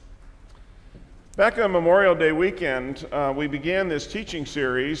Back on Memorial Day weekend, we began this teaching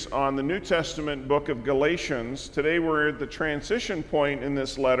series on the New Testament book of Galatians. Today we're at the transition point in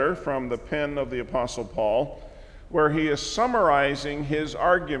this letter from the pen of the Apostle Paul, where he is summarizing his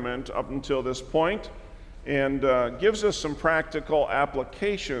argument up until this point and gives us some practical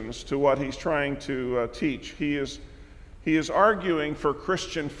applications to what he's trying to teach. He is arguing for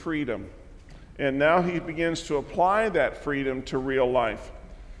Christian freedom, and now he begins to apply that freedom to real life.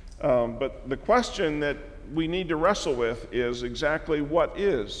 But the question that we need to wrestle with is exactly what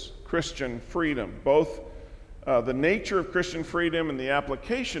is Christian freedom. Both the nature of Christian freedom and the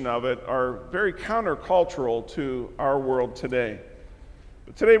application of it are very countercultural to our world today.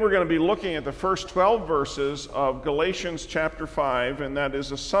 But today we're going to be looking at the first 12 verses of Galatians chapter 5, and that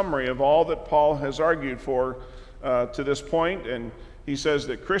is a summary of all that Paul has argued for to this point. And he says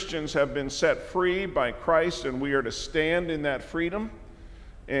that Christians have been set free by Christ, and we are to stand in that freedom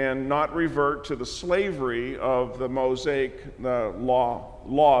and not revert to the slavery of the Mosaic law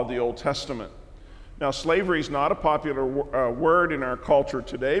of the Old Testament. Now, slavery is not a popular word in our culture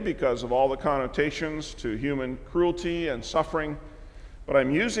today because of all the connotations to human cruelty and suffering, but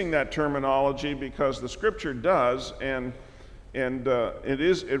I'm using that terminology because the Scripture does, and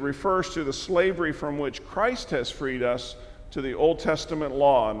it refers to the slavery from which Christ has freed us to the Old Testament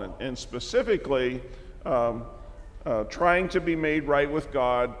law, and specifically trying to be made right with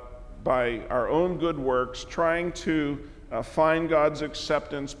God by our own good works, trying to find God's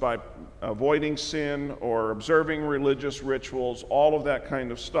acceptance by avoiding sin or observing religious rituals, all of that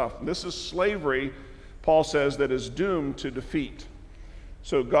kind of stuff. This is slavery, Paul says, that is doomed to defeat.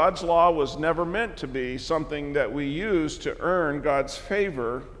 So God's law was never meant to be something that we use to earn God's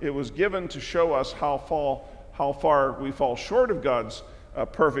favor. It was given to show us how far we fall short of God's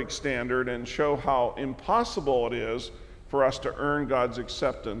perfect standard and show how impossible it is for us to earn God's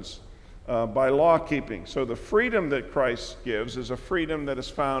acceptance by law keeping. So the freedom that Christ gives is a freedom that is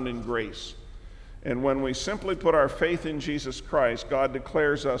found in grace. And when we simply put our faith in Jesus Christ, God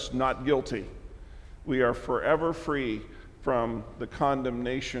declares us not guilty. We are forever free from the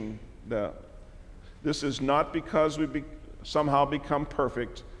condemnation. This is not because we somehow become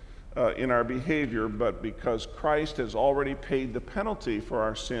perfect in our behavior, but because Christ has already paid the penalty for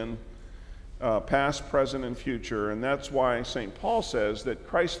our sin, past, present, and future. And that's why St. Paul says that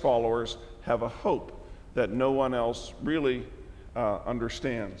Christ followers have a hope that no one else really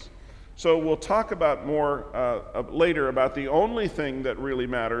understands. So we'll talk about more later about the only thing that really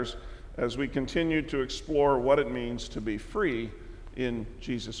matters as we continue to explore what it means to be free in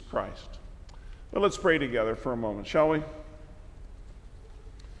Jesus Christ. But let's pray together for a moment, shall we?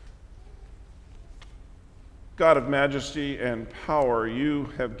 God of majesty and power, you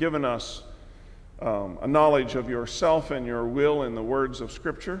have given us a knowledge of yourself and your will in the words of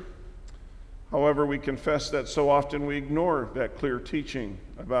Scripture. However, we confess that so often we ignore that clear teaching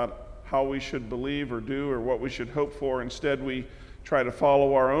about how we should believe or do or what we should hope for. Instead, we try to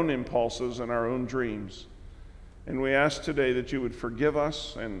follow our own impulses and our own dreams. And we ask today that you would forgive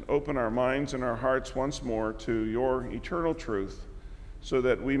us and open our minds and our hearts once more to your eternal truth so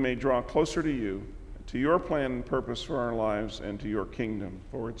that we may draw closer to you, to your plan and purpose for our lives, and to your kingdom.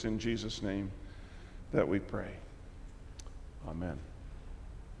 For it's in Jesus' name that we pray. Amen.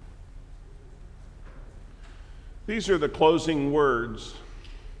 These are the closing words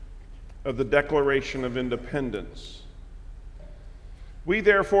of the Declaration of Independence. We,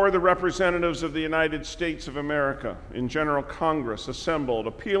 therefore, the representatives of the United States of America, in General Congress assembled,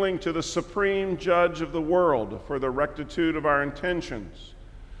 appealing to the Supreme Judge of the world for the rectitude of our intentions,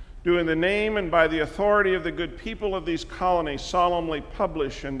 do in the name and by the authority of the good people of these colonies solemnly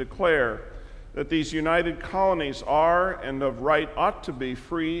publish and declare that these united colonies are and of right ought to be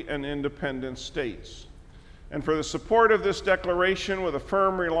free and independent states. And for the support of this declaration, with a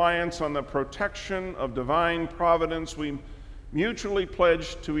firm reliance on the protection of divine providence, we mutually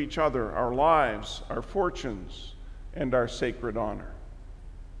pledge to each other our lives, our fortunes, and our sacred honor.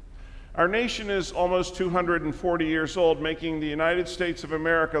 Our nation is almost 240 years old, making the United States of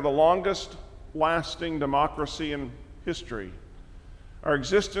America the longest lasting democracy in history. Our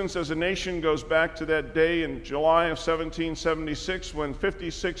existence as a nation goes back to that day in July of 1776 when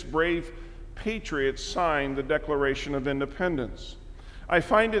 56 brave patriots signed the Declaration of Independence. I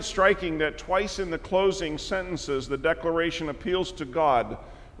find it striking that twice in the closing sentences, the Declaration appeals to God,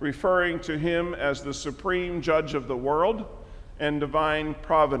 referring to him as the supreme judge of the world and divine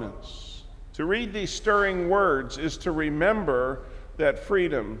providence. To read these stirring words is to remember that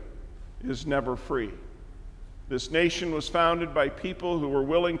freedom is never free. This nation was founded by people who were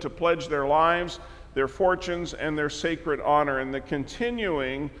willing to pledge their lives, their fortunes, and their sacred honor. And the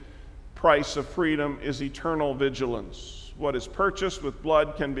continuing price of freedom is eternal vigilance. What is purchased with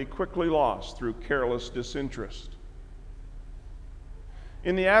blood can be quickly lost through careless disinterest.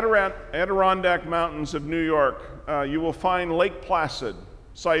 In the Adirondack Mountains of New York, you will find Lake Placid,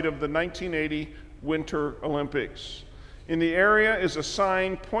 site of the 1980 Winter Olympics. In the area is a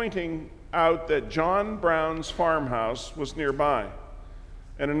sign pointing out that John Brown's farmhouse was nearby,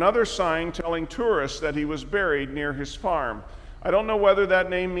 and another sign telling tourists that he was buried near his farm. I don't know whether that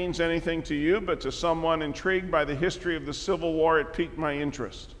name means anything to you, but to someone intrigued by the history of the Civil War, it piqued my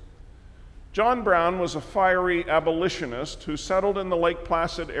interest. John Brown was a fiery abolitionist who settled in the Lake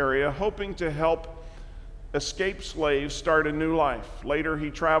Placid area hoping to help escaped slaves start a new life. Later,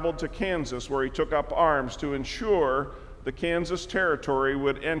 he traveled to Kansas, where he took up arms to ensure the Kansas Territory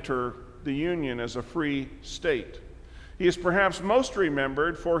would enter the Union as a free state. He is perhaps most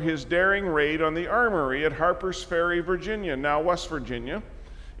remembered for his daring raid on the armory at Harper's Ferry, Virginia, now West Virginia,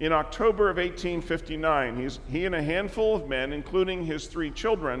 in October of 1859. He and a handful of men, including his 3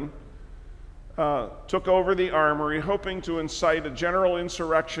 children, took over the armory, hoping to incite a general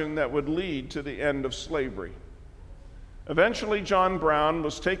insurrection that would lead to the end of slavery. Eventually, John Brown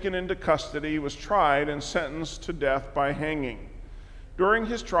was taken into custody, was tried, and sentenced to death by hanging. During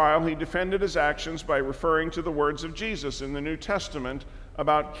his trial, he defended his actions by referring to the words of Jesus in the New Testament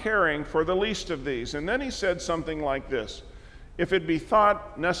about caring for the least of these. And then he said something like this: "If it be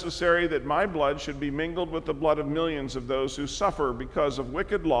thought necessary that my blood should be mingled with the blood of millions of those who suffer because of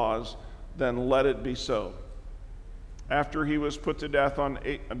wicked laws, then let it be so." After he was put to death on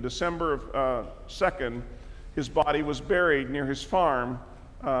December 2nd, his body was buried near his farm,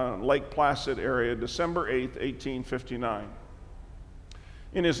 Lake Placid area, December 8th, 1859.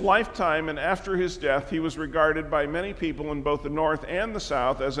 In his lifetime and after his death, he was regarded by many people in both the North and the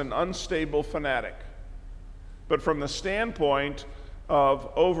South as an unstable fanatic. But from the standpoint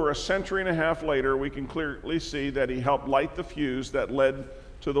of over a century and a half later, we can clearly see that he helped light the fuse that led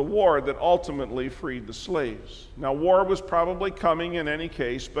to the war that ultimately freed the slaves. Now, war was probably coming in any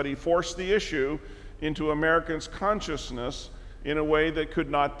case, but he forced the issue into Americans' consciousness in a way that could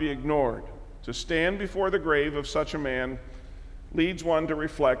not be ignored. To stand before the grave of such a man leads one to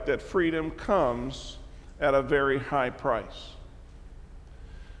reflect that freedom comes at a very high price.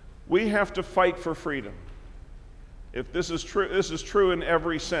 We have to fight for freedom. If this is true in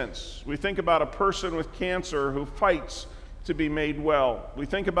every sense. We think about a person with cancer who fights to be made well. We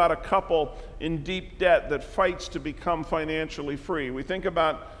think about a couple in deep debt that fights to become financially free. We think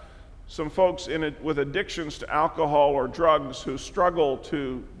about some folks with addictions to alcohol or drugs who struggle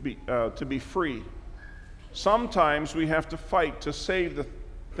to be free. Sometimes we have to fight to save the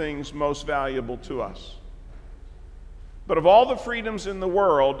things most valuable to us. But of all the freedoms in the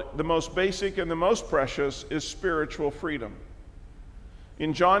world, the most basic and the most precious is spiritual freedom.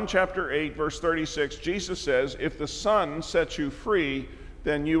 In John chapter 8, verse 36, Jesus says, "If the Son sets you free,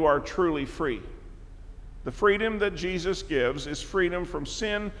 then you are truly free." The freedom that Jesus gives is freedom from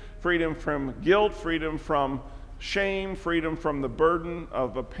sin, freedom from guilt, freedom from shame, freedom from the burden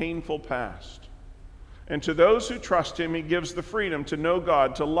of a painful past. And to those who trust him, he gives the freedom to know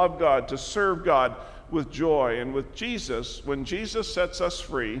God, to love God, to serve God with joy. And with Jesus, when Jesus sets us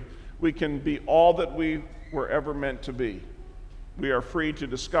free, we can be all that we were ever meant to be. We are free to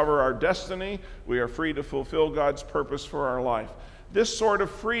discover our destiny. We are free to fulfill God's purpose for our life. This sort of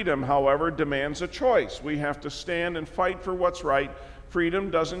freedom, however, demands a choice. We have to stand and fight for what's right. Freedom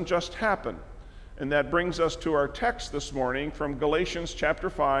doesn't just happen. And that brings us to our text this morning from Galatians chapter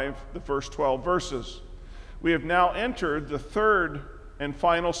 5, the first 12 verses. We have now entered the third and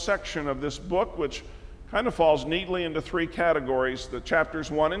final section of this book, which kind of falls neatly into 3 categories. The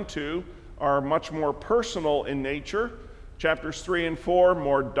chapters 1 and 2 are much more personal in nature. Chapters 3 and 4,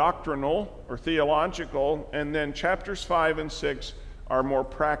 more doctrinal or theological. And then chapters 5 and 6 are more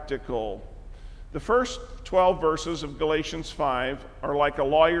practical. The first 12 verses of Galatians 5 are like a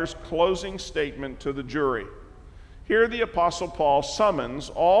lawyer's closing statement to the jury. Here the Apostle Paul summons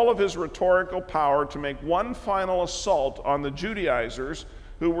all of his rhetorical power to make one final assault on the Judaizers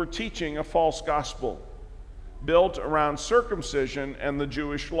who were teaching a false gospel built around circumcision and the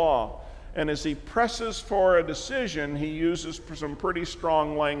Jewish law. And as he presses for a decision, he uses some pretty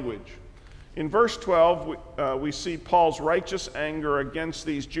strong language. In verse 12, we see Paul's righteous anger against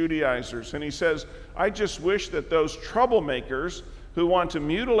these Judaizers. And he says, "I just wish that those troublemakers who want to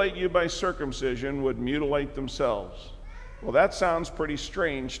mutilate you by circumcision would mutilate themselves." Well, that sounds pretty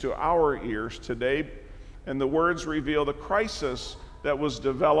strange to our ears today, and the words reveal the crisis that was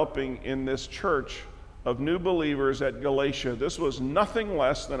developing in this church of new believers at Galatia. This was nothing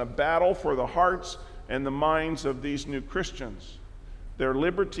less than a battle for the hearts and the minds of these new Christians. Their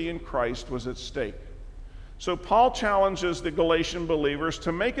liberty in Christ was at stake. So Paul challenges the Galatian believers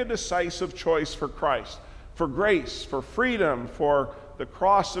to make a decisive choice for Christ, for grace, for freedom, for the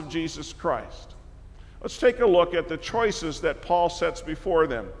cross of Jesus Christ. Let's take a look at the choices that Paul sets before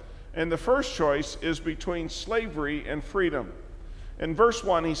them. And the first choice is between slavery and freedom. In verse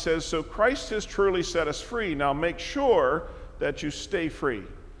 1, he says, "So Christ has truly set us free. Now make sure that you stay free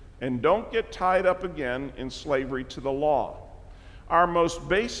and don't get tied up again in slavery to the law." Our most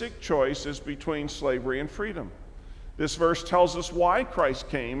basic choice is between slavery and freedom. This verse tells us why Christ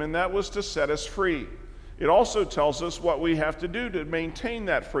came, and that was to set us free. It also tells us what we have to do to maintain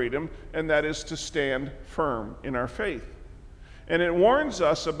that freedom, and that is to stand firm in our faith. And it warns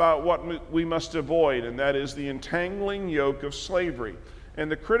us about what we must avoid, and that is the entangling yoke of slavery. And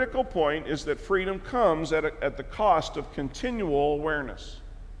the critical point is that freedom comes at the cost of continual awareness.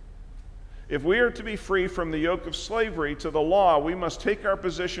 If we are to be free from the yoke of slavery to the law, we must take our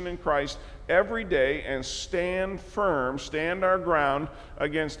position in Christ every day and stand firm, stand our ground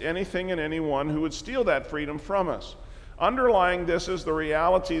against anything and anyone who would steal that freedom from us. Underlying this is the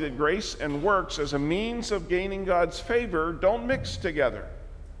reality that grace and works as a means of gaining God's favor don't mix together.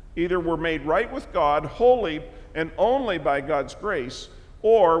 Either we're made right with God wholly and only by God's grace,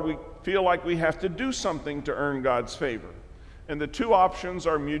 or we feel like we have to do something to earn God's favor. And the two options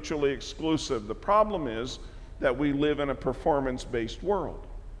are mutually exclusive. The problem is that we live in a performance-based world.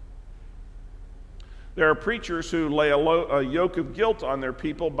 There are preachers who lay a yoke of guilt on their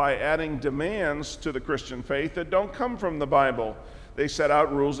people by adding demands to the Christian faith that don't come from the Bible. They set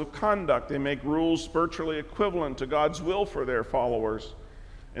out rules of conduct. They make rules virtually equivalent to God's will for their followers.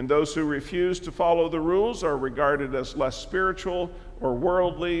 And those who refuse to follow the rules are regarded as less spiritual or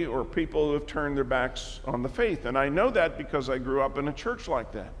worldly or people who have turned their backs on the faith. And I know that because I grew up in a church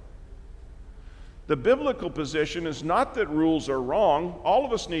like that. The biblical position is not that rules are wrong. All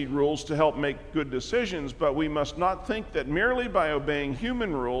of us need rules to help make good decisions, but we must not think that merely by obeying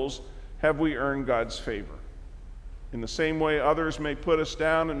human rules have we earned God's favor. In the same way, others may put us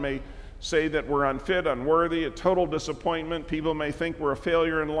down and may say that we're unfit, unworthy, a total disappointment. People may think we're a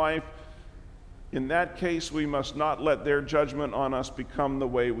failure in life. In that case, we must not let their judgment on us become the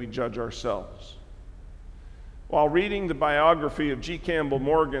way we judge ourselves. While reading the biography of G. Campbell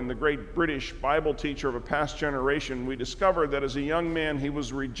Morgan, the great British Bible teacher of a past generation, we discovered that as a young man, he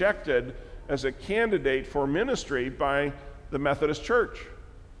was rejected as a candidate for ministry by the Methodist Church.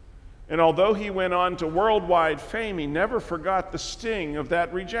 And although he went on to worldwide fame, he never forgot the sting of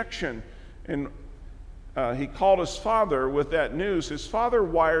that rejection. And he called his father with that news. His father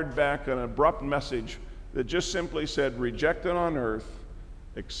wired back an abrupt message that just simply said, "Rejected on earth,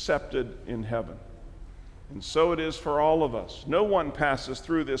 accepted in heaven." And so it is for all of us. No one passes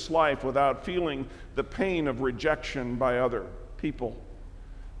through this life without feeling the pain of rejection by other people.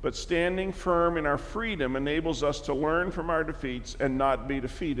 But standing firm in our freedom enables us to learn from our defeats and not be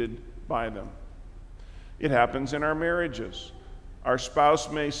defeated by them. It happens in our marriages. Our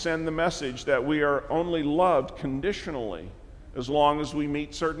spouse may send the message that we are only loved conditionally as long as we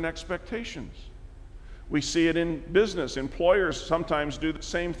meet certain expectations. We see it in business. Employers sometimes do the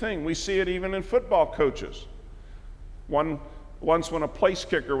same thing. We see it even in football coaches. Once when a place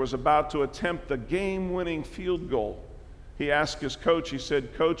kicker was about to attempt a game-winning field goal, he asked his coach, he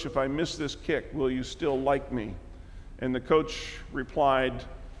said, "Coach, if I miss this kick, will you still like me?" And the coach replied,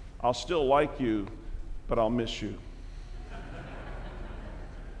 "I'll still like you, but I'll miss you."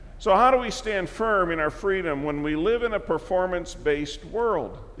 So how do we stand firm in our freedom when we live in a performance-based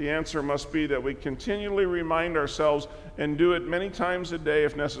world? The answer must be that we continually remind ourselves, and do it many times a day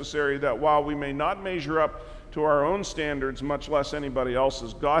if necessary, that while we may not measure up to our own standards, much less anybody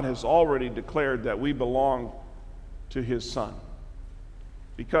else's, God has already declared that we belong to His Son.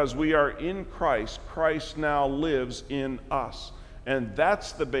 Because we are in Christ, Christ now lives in us. And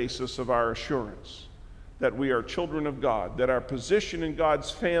that's the basis of our assurance, that we are children of God, that our position in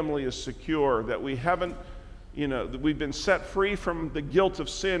God's family is secure, that we haven't, that we've been set free from the guilt of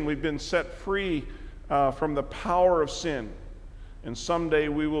sin, we've been set free from the power of sin, and someday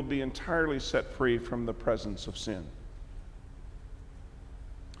we will be entirely set free from the presence of sin.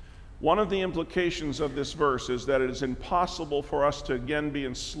 One of the implications of this verse is that it is impossible for us to again be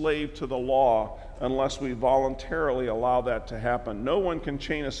enslaved to the law unless we voluntarily allow that to happen. No one can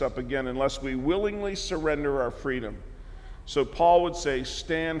chain us up again unless we willingly surrender our freedom. So Paul would say,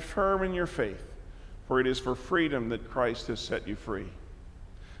 stand firm in your faith, for it is for freedom that Christ has set you free.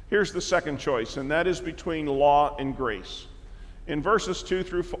 Here's the second choice, and that is between law and grace. In verses 2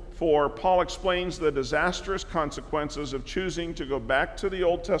 through 4, Paul explains the disastrous consequences of choosing to go back to the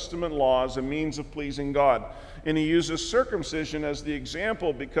Old Testament law as a means of pleasing God. And he uses circumcision as the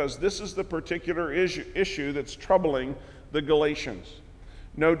example because this is the particular issue that's troubling the Galatians.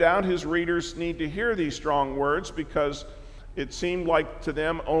 No doubt his readers need to hear these strong words because it seemed like to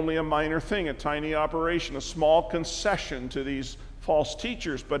them only a minor thing, a tiny operation, a small concession to these false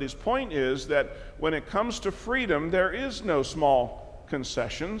teachers. But his point is that when it comes to freedom, there is no small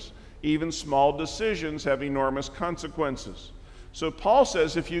concessions. Even small decisions have enormous consequences. So Paul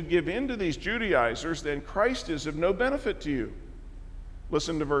says if you give in to these Judaizers, then Christ is of no benefit to you.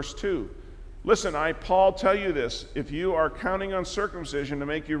 Listen to verse 2. Listen, I, Paul, tell you this. If you are counting on circumcision to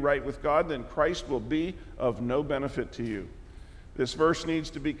make you right with God, then Christ will be of no benefit to you. This verse needs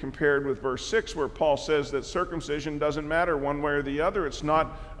to be compared with verse 6, where Paul says that circumcision doesn't matter one way or the other. It's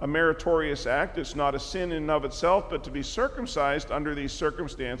not a meritorious act. It's not a sin in and of itself, but to be circumcised under these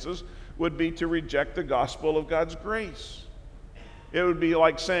circumstances would be to reject the gospel of God's grace. It would be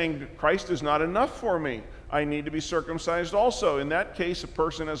like saying, Christ is not enough for me. I need to be circumcised also. In that case, a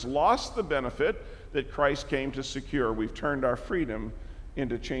person has lost the benefit that Christ came to secure. We've turned our freedom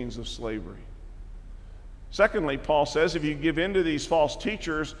into chains of slavery. Secondly, Paul says, if you give in to these false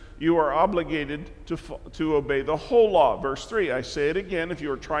teachers, you are obligated to obey the whole law. Verse 3, I say it again, if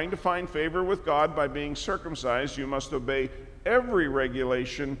you are trying to find favor with God by being circumcised, you must obey every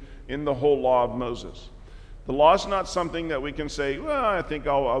regulation in the whole law of Moses. The law is not something that we can say, well, I think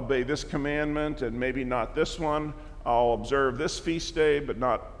I'll obey this commandment and maybe not this one. I'll observe this feast day, but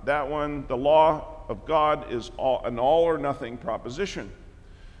not that one. The law of God is an all or nothing proposition.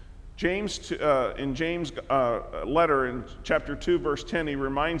 James, in James' letter in chapter 2, verse 10, he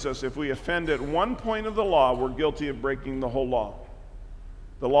reminds us if we offend at one point of the law, we're guilty of breaking the whole law.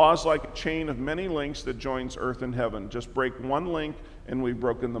 The law is like a chain of many links that joins earth and heaven. Just break one link and we've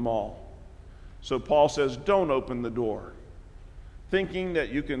broken them all. So Paul says, don't open the door, thinking that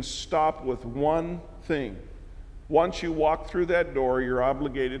you can stop with one thing. Once you walk through that door, you're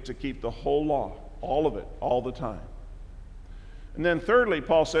obligated to keep the whole law, all of it, all the time. And then thirdly,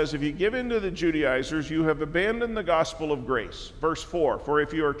 Paul says, if you give in to the Judaizers, you have abandoned the gospel of grace. Verse 4, for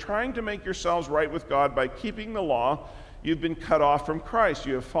if you are trying to make yourselves right with God by keeping the law, you've been cut off from Christ.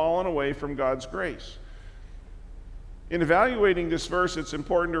 You have fallen away from God's grace. In evaluating this verse, it's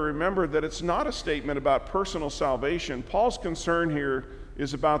important to remember that it's not a statement about personal salvation. Paul's concern here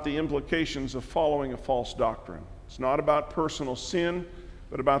is about the implications of following a false doctrine. It's not about personal sin,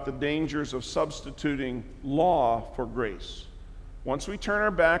 but about the dangers of substituting law for grace. Once we turn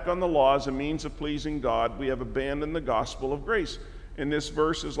our back on the law as a means of pleasing God, we have abandoned the gospel of grace. And this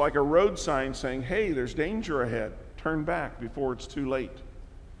verse is like a road sign saying, hey, there's danger ahead. Turn back before it's too late.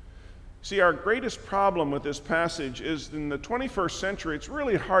 See, our greatest problem with this passage is in the 21st century, it's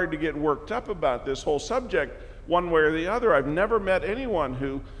really hard to get worked up about this whole subject one way or the other. I've never met anyone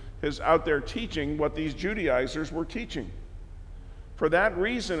who is out there teaching what these Judaizers were teaching. For that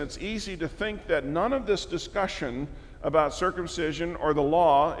reason, it's easy to think that none of this discussion about circumcision or the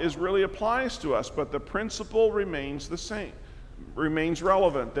law really applies to us, but the principle remains the same, remains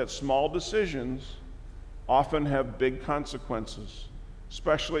relevant, that small decisions often have big consequences,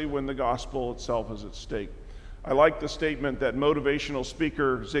 especially when the gospel itself is at stake. I like the statement that motivational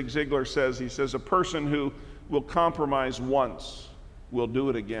speaker Zig Ziglar says. He says, a person who will compromise once will do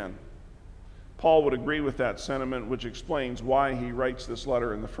it again. Paul would agree with that sentiment, which explains why he writes this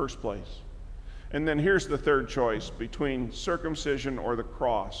letter in the first place. And then here's the third choice between circumcision or the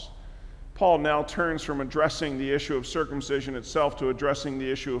cross. Paul now turns from addressing the issue of circumcision itself to addressing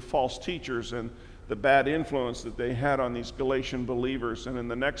the issue of false teachers and the bad influence that they had on these Galatian believers. And in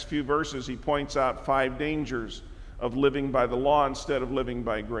the next few verses, he points out 5 dangers of living by the law instead of living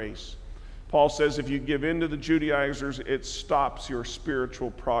by grace. Paul says if you give in to the Judaizers, it stops your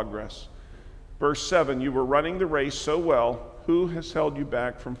spiritual progress. Verse 7, you were running the race so well, who has held you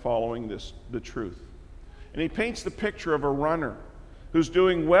back from following the truth? And he paints the picture of a runner who's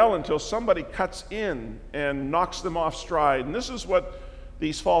doing well until somebody cuts in and knocks them off stride. And this is what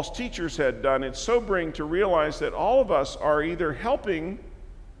these false teachers had done. It's sobering to realize that all of us are either helping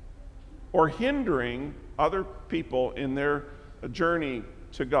or hindering other people in their journey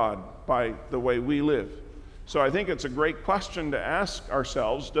to God by the way we live. So I think it's a great question to ask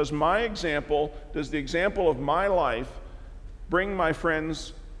ourselves, does the example of my life bring my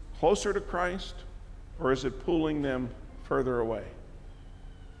friends closer to Christ, or is it pulling them further away?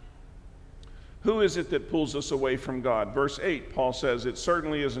 Who is it that pulls us away from God? Verse 8, Paul says, it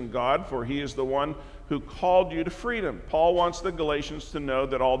certainly isn't God, for he is the one who called you to freedom. Paul wants the Galatians to know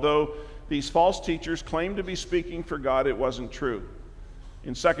that although these false teachers claimed to be speaking for God, it wasn't true.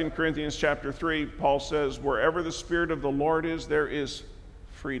 In 2 Corinthians chapter 3, Paul says, wherever the Spirit of the Lord is, there is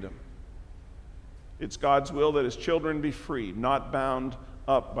freedom. It's God's will that his children be free, not bound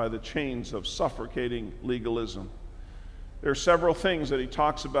up by the chains of suffocating legalism. There are several things that he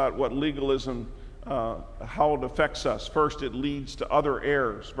talks about what legalism, how it affects us. First, it leads to other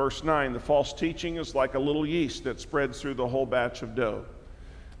errors. Verse 9, the false teaching is like a little yeast that spreads through the whole batch of dough.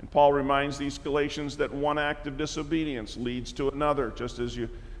 And Paul reminds these Galatians that one act of disobedience leads to another, just as you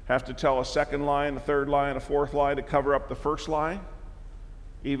have to tell a second lie and a third lie and a fourth lie to cover up the first lie.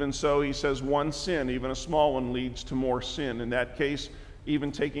 Even so, he says one sin, even a small one, leads to more sin. In that case,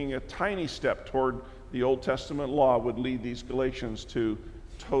 even taking a tiny step toward the Old Testament law would lead these Galatians to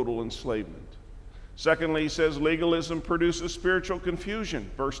total enslavement. Secondly, he says legalism produces spiritual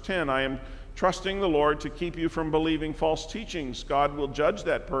confusion. Verse 10, I am trusting the Lord to keep you from believing false teachings. God will judge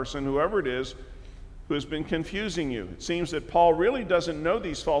that person, whoever it is, who has been confusing you. It seems that Paul really doesn't know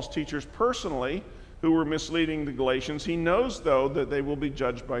these false teachers personally who were misleading the Galatians. He knows, though, that they will be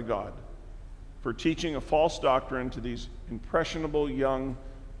judged by God for teaching a false doctrine to these impressionable young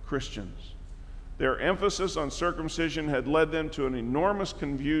Christians. Their emphasis on circumcision had led them to an enormous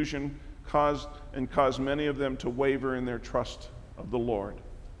confusion, caused many of them to waver in their trust of the Lord.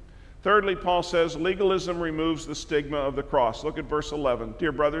 Thirdly, Paul says legalism removes the stigma of the cross. Look at verse 11.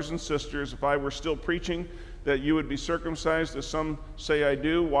 Dear brothers and sisters, if I were still preaching that you would be circumcised, as some say I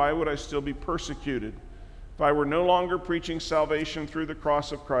do, why would I still be persecuted? If I were no longer preaching salvation through the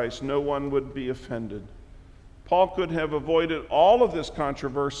cross of Christ, no one would be offended. Paul could have avoided all of this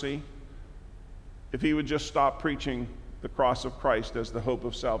controversy if he would just stop preaching the cross of Christ as the hope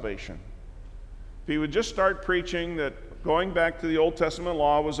of salvation. If he would just start preaching that going back to the Old Testament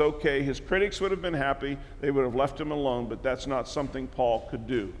law was okay, his critics would have been happy, they would have left him alone, but that's not something Paul could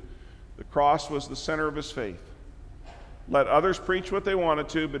do. The cross was the center of his faith. Let others preach what they wanted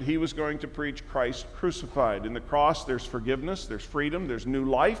to, but he was going to preach Christ crucified. In the cross, there's forgiveness, there's freedom, there's new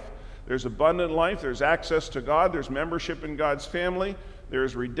life, there's abundant life, there's access to God, there's membership in God's family, there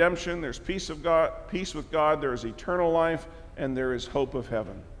is redemption, there's peace with God, there is eternal life, and there is hope of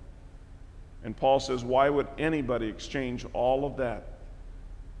heaven. And Paul says, why would anybody exchange all of that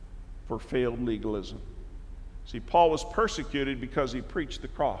for failed legalism? See, Paul was persecuted because he preached the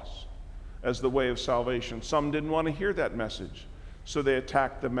cross as the way of salvation. Some didn't want to hear that message, so they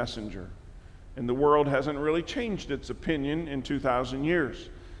attacked the messenger. And the world hasn't really changed its opinion in 2,000 years.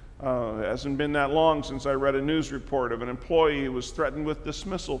 It hasn't been that long since I read a news report of an employee who was threatened with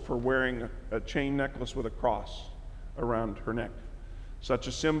dismissal for wearing a chain necklace with a cross around her neck. Such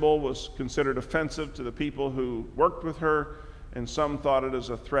a symbol was considered offensive to the people who worked with her, and some thought it as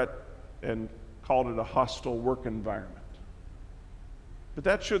a threat and called it a hostile work environment. But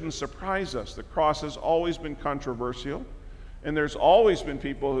that shouldn't surprise us. The cross has always been controversial, and there's always been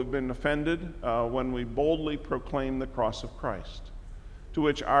people who've been offended when we boldly proclaim the cross of Christ. To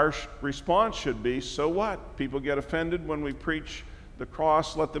which our response should be, so what? People get offended when we preach the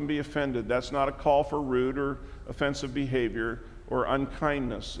cross, let them be offended. That's not a call for rude or offensive behavior or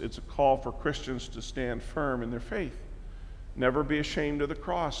unkindness. It's a call for Christians to stand firm in their faith. Never be ashamed of the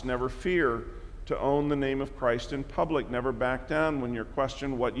cross. Never fear to own the name of Christ in public. Never back down when you're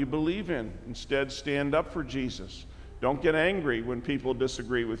questioned what you believe in. Instead, stand up for Jesus. Don't get angry when people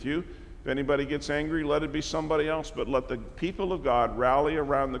disagree with you. If anybody gets angry, let it be somebody else, but let the people of God rally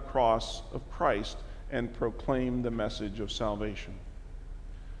around the cross of Christ and proclaim the message of salvation.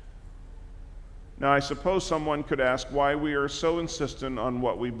 Now, I suppose someone could ask why we are so insistent on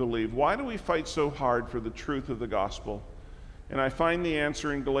what we believe. Why do we fight so hard for the truth of the gospel? And I find the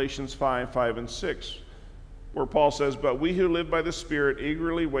answer in Galatians 5 and 6, where Paul says, but we who live by the Spirit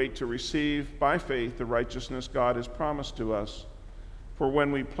eagerly wait to receive by faith the righteousness God has promised to us. For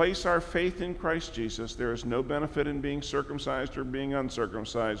when we place our faith in Christ Jesus, there is no benefit in being circumcised or being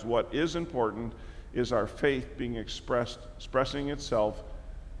uncircumcised. What is important is our faith being expressing itself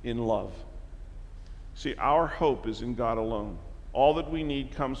in love. See, our hope is in God alone. All that we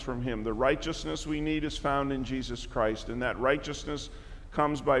need comes from Him. The righteousness we need is found in Jesus Christ, and that righteousness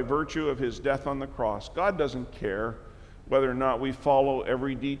comes by virtue of His death on the cross. God doesn't care whether or not we follow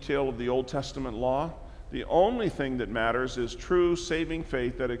every detail of the Old Testament law. The only thing that matters is true saving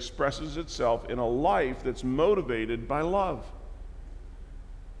faith that expresses itself in a life that's motivated by love.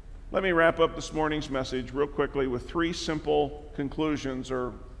 Let me wrap up this morning's message real quickly with 3 simple conclusions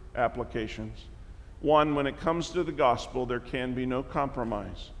or applications. 1, when it comes to the gospel, there can be no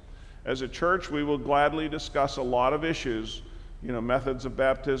compromise. As a church, we will gladly discuss a lot of issues, methods of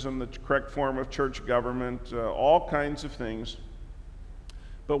baptism, the correct form of church government, all kinds of things.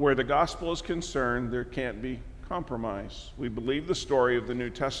 But where the gospel is concerned, there can't be compromise. We believe the story of the New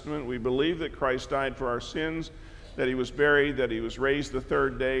Testament. We believe that Christ died for our sins, that he was buried, that he was raised the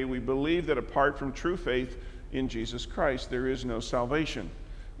third day. We believe that apart from true faith in Jesus Christ, there is no salvation.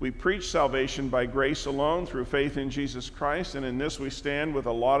 We preach salvation by grace alone through faith in Jesus Christ, and in this we stand with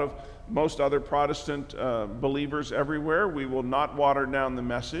most other Protestant believers everywhere. We will not water down the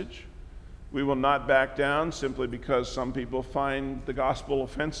message. We will not back down simply because some people find the gospel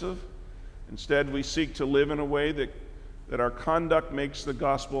offensive. Instead, we seek to live in a way that our conduct makes the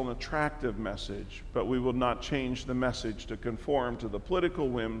gospel an attractive message, but we will not change the message to conform to the political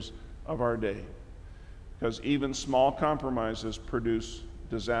whims of our day, because even small compromises produce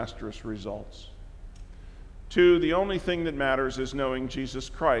disastrous results. 2, the only thing that matters is knowing Jesus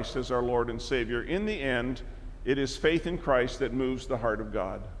Christ as our Lord and Savior. In the end, it is faith in Christ that moves the heart of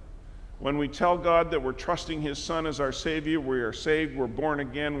God. When we tell God that we're trusting his Son as our Savior, we are saved, we're born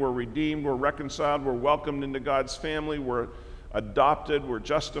again, we're redeemed, we're reconciled, we're welcomed into God's family, we're adopted, we're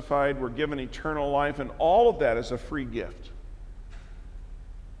justified, we're given eternal life, and all of that is a free gift.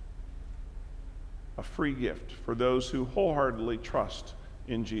 A free gift for those who wholeheartedly trust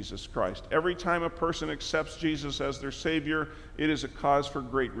in Jesus Christ. Every time a person accepts Jesus as their Savior, it is a cause for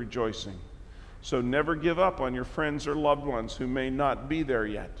great rejoicing. So never give up on your friends or loved ones who may not be there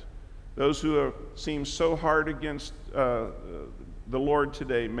yet. Those who seem so hard against the Lord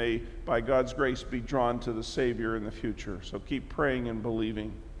today may, by God's grace, be drawn to the Savior in the future. So keep praying and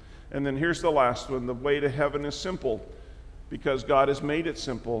believing. And then here's the last one. The way to heaven is simple because God has made it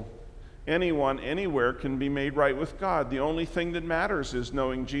simple. Anyone, anywhere can be made right with God. The only thing that matters is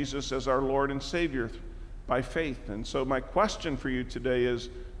knowing Jesus as our Lord and Savior by faith. And so my question for you today is,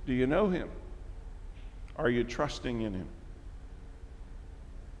 do you know him? Are you trusting in him?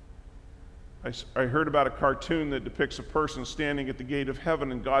 I heard about a cartoon that depicts a person standing at the gate of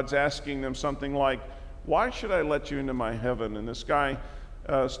heaven, and God's asking them something like, why should I let you into my heaven? And this guy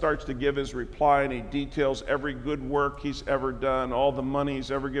starts to give his reply, and he details every good work he's ever done, all the money he's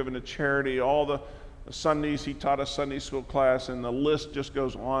ever given to charity, all the Sundays he taught a Sunday school class, and the list just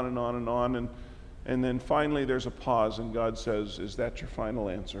goes on and on and on. And then finally there's a pause, and God says, is that your final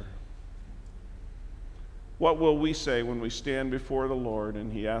answer? What will we say when we stand before the Lord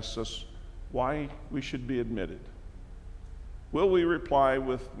and he asks us why we should be admitted? Will we reply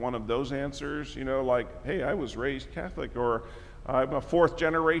with one of those answers, like, hey, I was raised Catholic, or I'm a fourth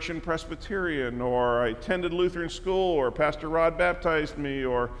generation Presbyterian, or I attended Lutheran school, or Pastor Rod baptized me,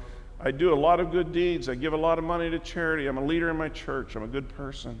 or I do a lot of good deeds, I give a lot of money to charity, I'm a leader in my church, I'm a good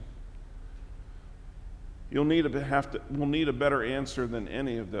person? We'll need a better answer than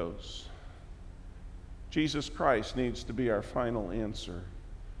any of those. Jesus Christ needs to be our final answer,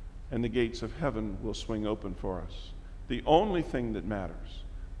 and the gates of heaven will swing open for us. The only thing that matters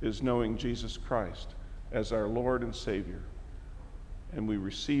is knowing Jesus Christ as our Lord and Savior, and we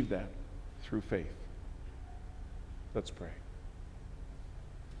receive that through faith. Let's pray.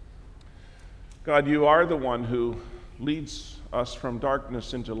 God, you are the one who leads us from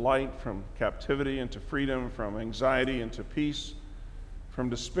darkness into light, from captivity into freedom, from anxiety into peace, from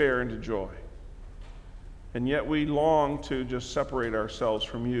despair into joy. And yet we long to just separate ourselves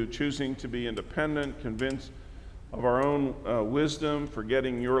from you, choosing to be independent, convinced of our own wisdom,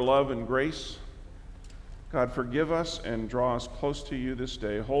 forgetting your love and grace. God, forgive us and draw us close to you this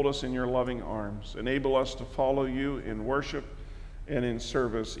day. Hold us in your loving arms. Enable us to follow you in worship and in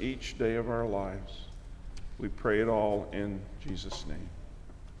service each day of our lives. We pray it all in Jesus' name.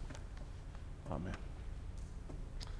 Amen.